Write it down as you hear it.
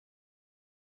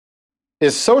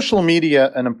Is social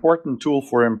media an important tool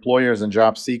for employers and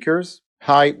job seekers?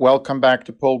 Hi, welcome back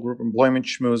to Pole Group Employment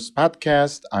Shmooze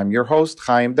podcast. I'm your host,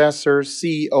 Chaim Desser,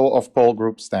 CEO of Pole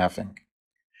Group Staffing.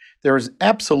 There is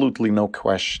absolutely no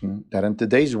question that in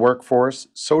today's workforce,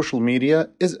 social media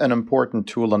is an important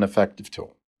tool and effective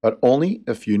tool, but only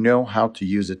if you know how to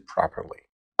use it properly.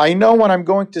 I know what I'm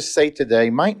going to say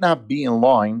today might not be in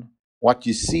line what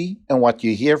you see and what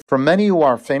you hear from many who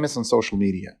are famous on social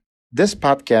media. This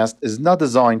podcast is not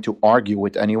designed to argue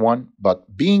with anyone,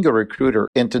 but being a recruiter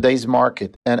in today's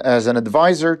market and as an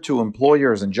advisor to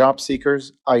employers and job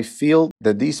seekers, I feel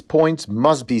that these points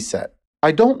must be said.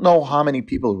 I don't know how many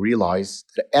people realize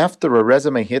that after a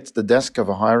resume hits the desk of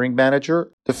a hiring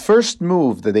manager, the first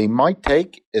move that they might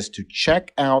take is to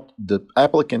check out the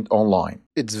applicant online.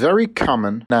 It's very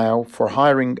common now for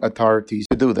hiring authorities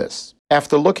to do this.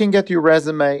 After looking at your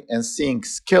resume and seeing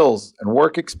skills and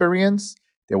work experience,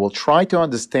 they will try to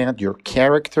understand your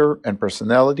character and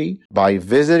personality by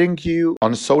visiting you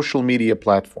on social media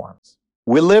platforms.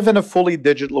 We live in a fully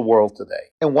digital world today,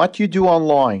 and what you do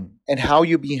online and how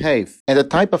you behave and the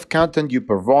type of content you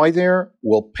provide there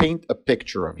will paint a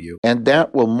picture of you, and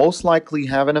that will most likely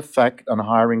have an effect on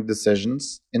hiring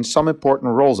decisions in some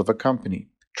important roles of a company.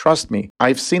 Trust me,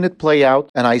 I've seen it play out,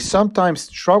 and I sometimes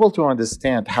struggle to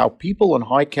understand how people in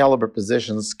high-caliber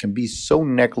positions can be so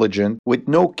negligent with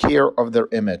no care of their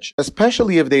image,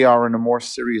 especially if they are in a more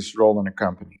serious role in a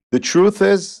company. The truth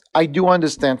is, I do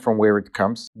understand from where it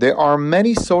comes. There are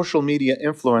many social media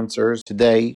influencers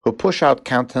today who push out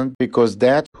content because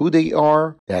that's who they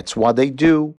are, that's what they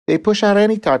do. They push out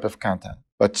any type of content.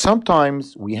 But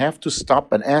sometimes we have to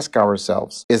stop and ask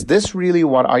ourselves, is this really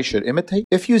what I should imitate?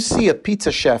 If you see a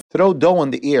pizza chef throw dough in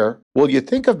the air, will you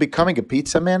think of becoming a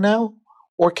pizza man now?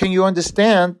 Or can you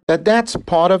understand that that's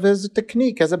part of his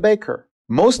technique as a baker?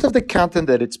 Most of the content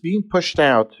that it's being pushed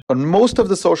out on most of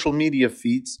the social media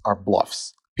feeds are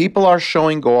bluffs. People are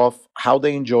showing off how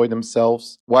they enjoy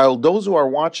themselves, while those who are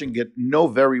watching it know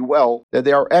very well that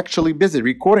they are actually busy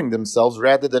recording themselves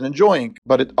rather than enjoying.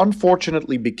 But it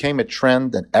unfortunately became a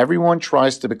trend that everyone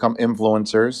tries to become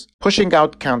influencers, pushing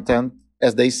out content,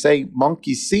 as they say,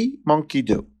 monkey see, monkey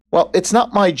do. Well, it's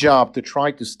not my job to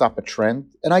try to stop a trend,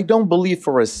 and I don't believe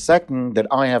for a second that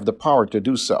I have the power to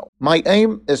do so. My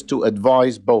aim is to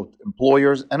advise both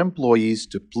employers and employees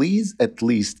to please at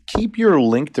least keep your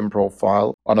LinkedIn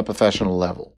profile on a professional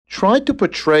level. Try to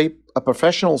portray a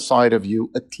professional side of you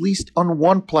at least on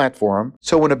one platform,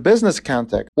 so when a business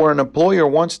contact or an employer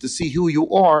wants to see who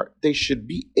you are, they should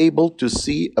be able to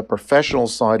see a professional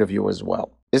side of you as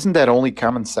well. Isn't that only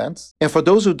common sense? And for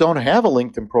those who don't have a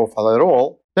LinkedIn profile at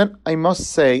all, then I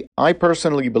must say, I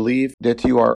personally believe that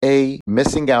you are A,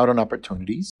 missing out on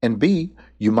opportunities, and B,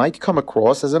 you might come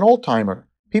across as an old-timer.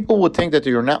 People would think that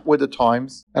you're not with the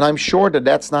times, and I'm sure that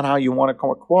that's not how you want to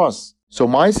come across. So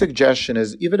my suggestion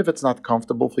is, even if it's not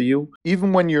comfortable for you,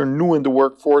 even when you're new in the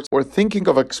workforce or thinking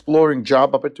of exploring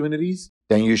job opportunities,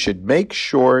 then you should make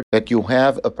sure that you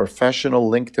have a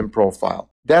professional LinkedIn profile.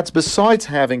 That's besides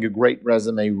having a great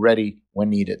resume ready when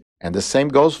needed. And the same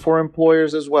goes for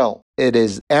employers as well. It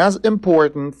is as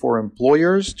important for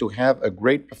employers to have a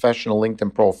great professional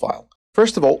LinkedIn profile.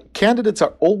 First of all, candidates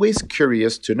are always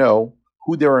curious to know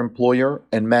who their employer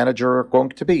and manager are going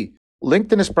to be.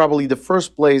 LinkedIn is probably the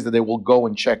first place that they will go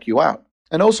and check you out.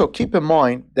 And also keep in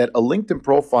mind that a LinkedIn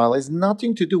profile has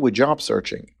nothing to do with job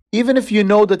searching. Even if you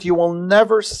know that you will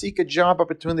never seek a job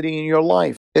opportunity in your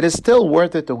life, it is still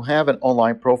worth it to have an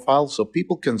online profile so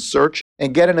people can search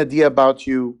and get an idea about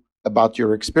you, about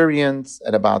your experience,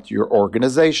 and about your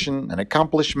organization and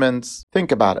accomplishments.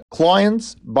 Think about it.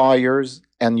 Clients, buyers,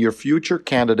 and your future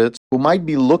candidates who might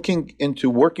be looking into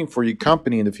working for your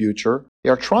company in the future, they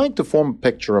are trying to form a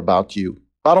picture about you.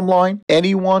 Bottom line,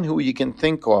 anyone who you can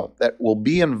think of that will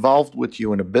be involved with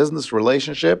you in a business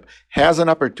relationship has an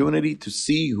opportunity to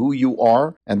see who you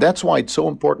are. And that's why it's so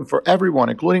important for everyone,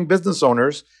 including business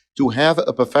owners, to have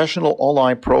a professional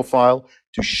online profile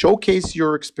to showcase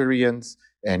your experience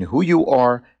and who you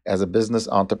are as a business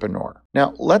entrepreneur.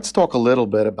 Now, let's talk a little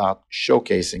bit about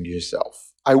showcasing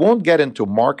yourself. I won't get into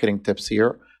marketing tips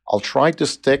here. I'll try to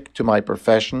stick to my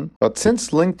profession, but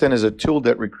since LinkedIn is a tool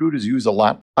that recruiters use a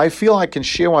lot, I feel I can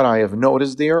share what I have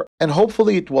noticed there, and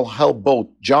hopefully it will help both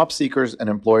job seekers and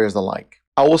employers alike.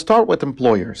 I will start with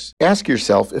employers. Ask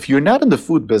yourself, if you're not in the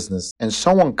food business and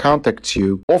someone contacts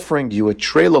you offering you a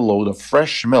trailer load of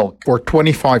fresh milk for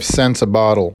 25 cents a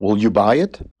bottle, will you buy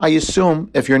it? I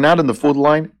assume if you're not in the food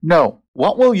line, no.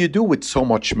 What will you do with so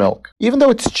much milk? Even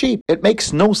though it's cheap, it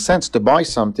makes no sense to buy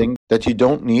something that you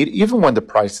don't need, even when the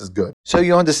price is good. So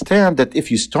you understand that if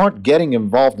you start getting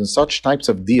involved in such types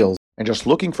of deals and just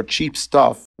looking for cheap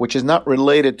stuff, which is not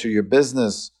related to your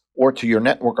business or to your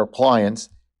network of clients,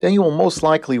 then you will most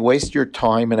likely waste your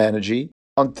time and energy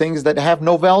on things that have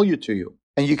no value to you.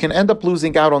 And you can end up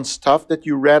losing out on stuff that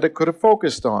you rather could have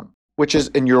focused on, which is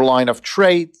in your line of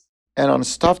trade and on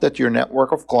stuff that your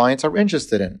network of clients are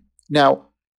interested in. Now,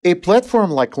 a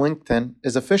platform like LinkedIn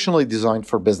is officially designed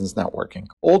for business networking.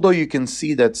 Although you can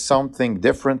see that something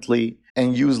differently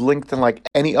and use LinkedIn like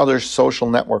any other social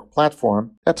network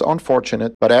platform, that's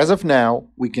unfortunate. But as of now,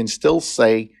 we can still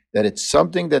say that it's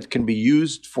something that can be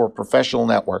used for professional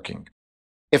networking.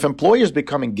 If employers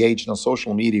become engaged on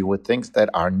social media with things that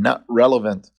are not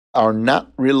relevant, are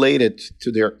not related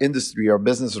to their industry or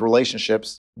business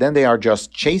relationships, then they are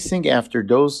just chasing after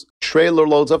those trailer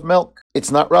loads of milk.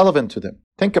 It's not relevant to them.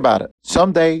 Think about it.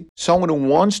 Someday, someone who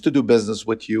wants to do business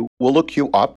with you will look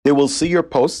you up. They will see your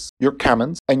posts, your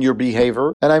comments, and your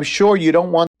behavior. And I'm sure you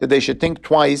don't want that they should think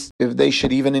twice if they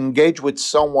should even engage with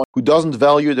someone who doesn't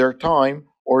value their time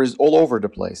or is all over the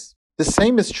place. The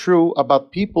same is true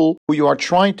about people who you are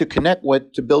trying to connect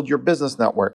with to build your business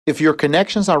network. If your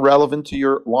connections are relevant to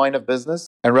your line of business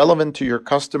and relevant to your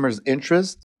customers'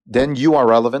 interest, then you are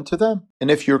relevant to them. And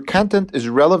if your content is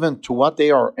relevant to what they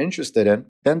are interested in,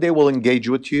 then they will engage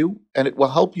with you and it will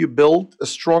help you build a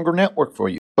stronger network for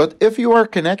you. But if you are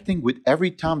connecting with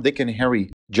every Tom, Dick, and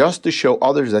Harry just to show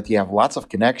others that you have lots of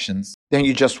connections, then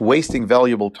you're just wasting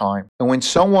valuable time. And when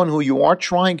someone who you are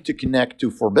trying to connect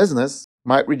to for business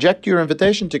might reject your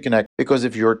invitation to connect, because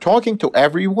if you're talking to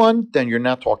everyone, then you're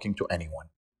not talking to anyone.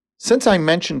 Since I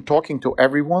mentioned talking to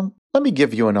everyone, let me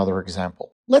give you another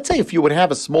example. Let's say if you would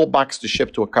have a small box to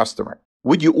ship to a customer.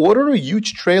 Would you order a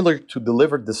huge trailer to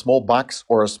deliver the small box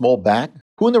or a small bag?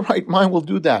 Who in their right mind will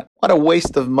do that? What a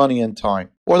waste of money and time.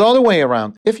 Or the other way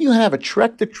around, if you have a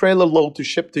tractor-trailer load to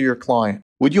ship to your client,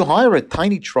 would you hire a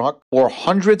tiny truck or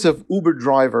hundreds of Uber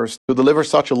drivers to deliver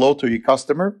such a load to your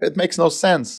customer? It makes no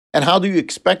sense. And how do you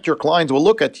expect your clients will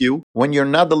look at you when you're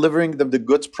not delivering them the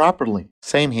goods properly?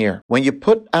 Same here. When you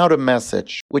put out a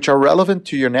message which are relevant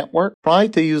to your network, try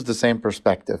to use the same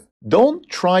perspective. Don't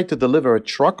try to deliver a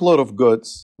truckload of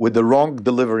goods with the wrong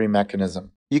delivery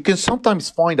mechanism. You can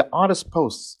sometimes find the oddest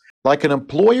posts, like an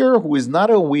employer who is not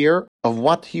aware of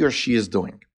what he or she is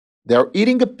doing. They're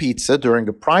eating a pizza during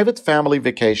a private family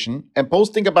vacation and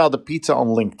posting about the pizza on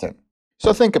LinkedIn.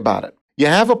 So think about it. You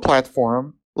have a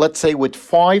platform, let's say with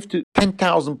 5 to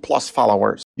 10,000 plus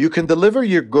followers. You can deliver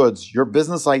your goods, your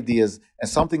business ideas, and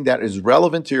something that is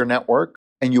relevant to your network,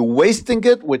 and you're wasting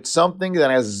it with something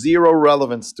that has zero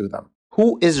relevance to them.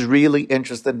 Who is really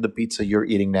interested in the pizza you're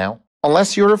eating now?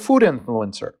 Unless you're a food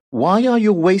influencer. Why are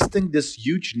you wasting this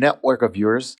huge network of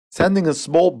yours sending a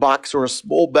small box or a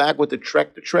small bag with a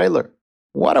tractor trailer?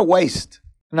 What a waste.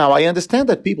 Now, I understand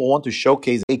that people want to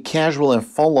showcase a casual and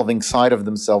fun-loving side of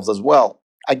themselves as well.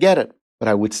 I get it. But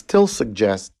I would still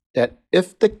suggest that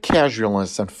if the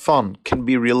casualness and fun can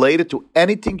be related to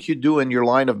anything you do in your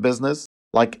line of business,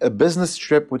 like a business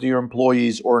trip with your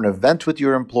employees or an event with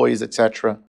your employees,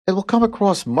 etc., it will come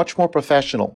across much more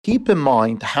professional. Keep in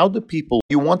mind how the people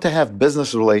you want to have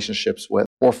business relationships with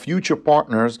or future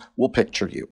partners will picture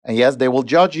you. And yes, they will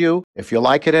judge you if you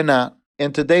like it or not.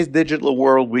 In today's digital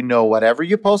world, we know whatever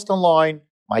you post online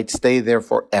might stay there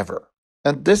forever.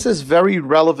 And this is very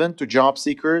relevant to job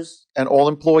seekers and all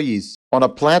employees. On a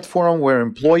platform where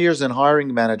employers and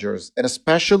hiring managers, and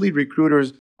especially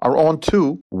recruiters, are on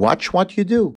too, watch what you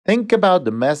do. Think about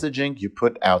the messaging you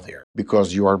put out there,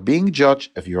 because you are being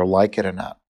judged if you like it or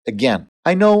not. Again,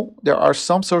 I know there are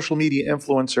some social media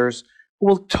influencers who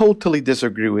will totally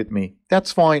disagree with me.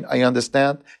 That's fine. I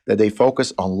understand that they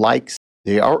focus on likes.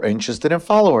 They are interested in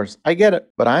followers. I get it.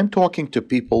 But I'm talking to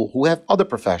people who have other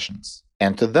professions.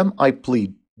 And to them, I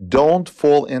plead, don't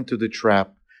fall into the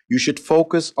trap. You should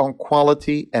focus on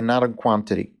quality and not on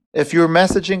quantity. If your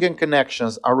messaging and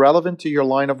connections are relevant to your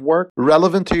line of work,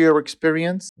 relevant to your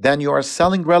experience, then you are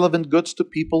selling relevant goods to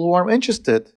people who are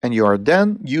interested, and you are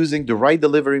then using the right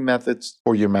delivery methods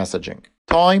for your messaging.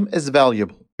 Time is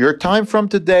valuable. Your time from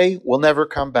today will never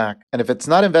come back, and if it's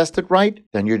not invested right,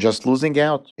 then you're just losing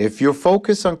out. If you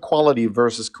focus on quality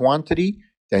versus quantity,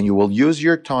 then you will use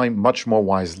your time much more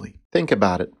wisely. Think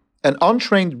about it. An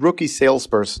untrained rookie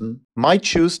salesperson might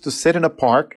choose to sit in a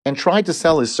park and try to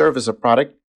sell his service or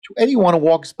product to anyone who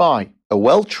walks by. A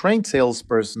well-trained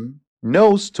salesperson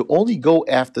knows to only go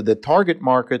after the target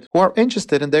market who are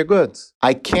interested in their goods.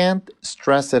 I can't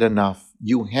stress it enough.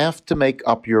 You have to make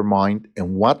up your mind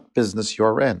in what business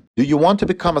you're in. Do you want to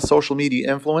become a social media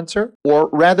influencer, or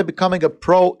rather becoming a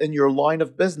pro in your line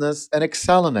of business and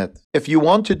excel in it? If you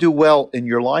want to do well in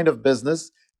your line of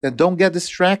business, then don't get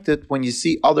distracted when you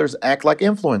see others act like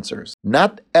influencers.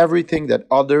 Not everything that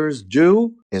others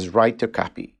do is right to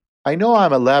copy. I know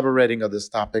I'm elaborating on this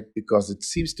topic because it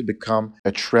seems to become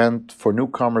a trend for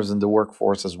newcomers in the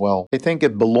workforce as well. They think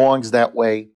it belongs that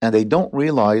way, and they don't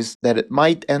realize that it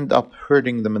might end up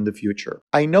hurting them in the future.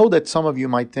 I know that some of you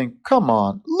might think, come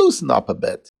on, loosen up a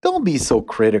bit. Don't be so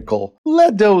critical.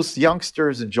 Let those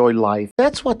youngsters enjoy life.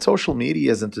 That's what social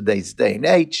media is in today's day and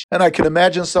age. And I can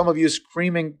imagine some of you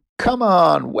screaming, come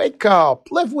on, wake up,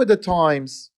 live with the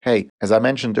times. Hey, as I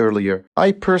mentioned earlier,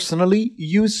 I personally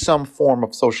use some form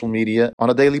of social media on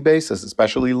a daily basis,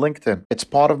 especially LinkedIn. It's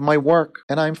part of my work,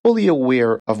 and I'm fully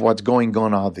aware of what's going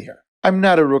on out there. I'm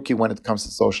not a rookie when it comes to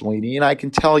social media, and I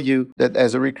can tell you that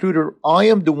as a recruiter, I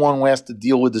am the one who has to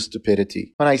deal with the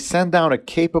stupidity. When I send down a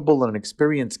capable and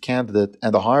experienced candidate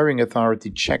and the hiring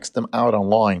authority checks them out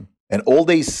online, and all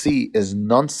they see is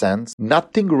nonsense,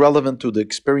 nothing relevant to the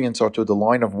experience or to the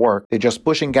line of work. They're just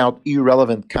pushing out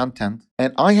irrelevant content.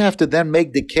 And I have to then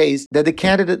make the case that the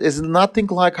candidate is nothing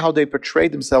like how they portray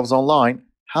themselves online.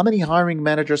 How many hiring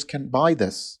managers can buy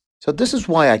this? So this is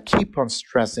why I keep on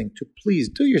stressing to please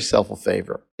do yourself a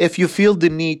favor. If you feel the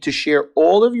need to share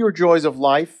all of your joys of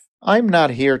life, I'm not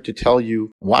here to tell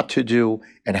you what to do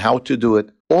and how to do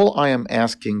it. All I am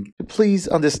asking, please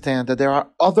understand that there are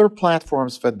other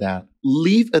platforms for that.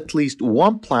 Leave at least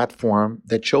one platform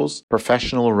that shows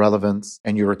professional relevance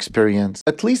and your experience.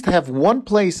 At least have one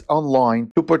place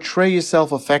online to portray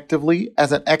yourself effectively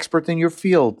as an expert in your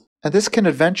field. And this can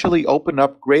eventually open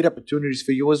up great opportunities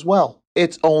for you as well.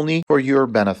 It's only for your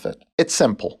benefit. It's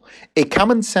simple. A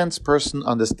common sense person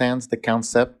understands the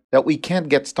concept that we can't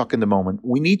get stuck in the moment.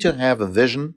 We need to have a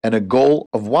vision and a goal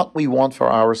of what we want for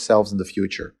ourselves in the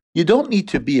future. You don't need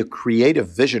to be a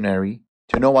creative visionary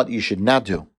to know what you should not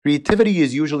do. Creativity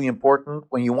is usually important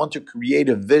when you want to create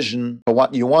a vision for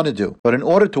what you want to do. But in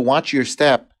order to watch your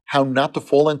step, how not to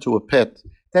fall into a pit,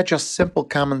 that's just simple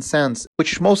common sense,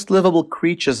 which most livable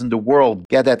creatures in the world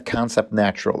get that concept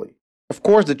naturally. Of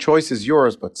course, the choice is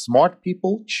yours, but smart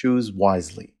people choose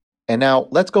wisely. And now,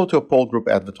 let's go to a Pole Group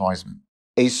advertisement.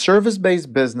 A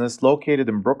service-based business located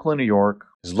in Brooklyn, New York,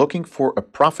 is looking for a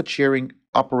profit-sharing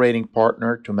operating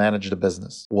partner to manage the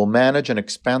business. Will manage and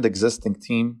expand existing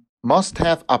team. Must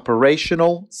have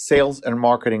operational, sales, and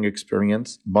marketing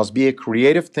experience. Must be a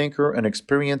creative thinker and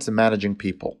experience in managing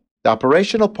people. The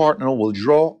operational partner will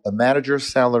draw a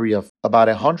manager's salary of about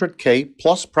 $100K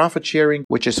plus profit sharing,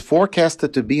 which is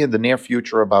forecasted to be in the near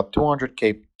future about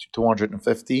 $200K to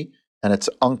 $250, and it's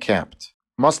uncapped.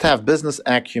 Must have business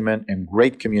acumen and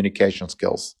great communication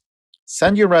skills.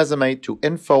 Send your resume to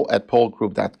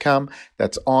info@polegroup.com.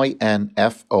 That's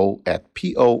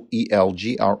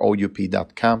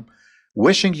info@poelgroup.com.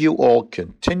 Wishing you all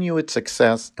continued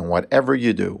success in whatever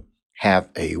you do. Have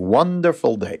a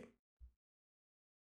wonderful day.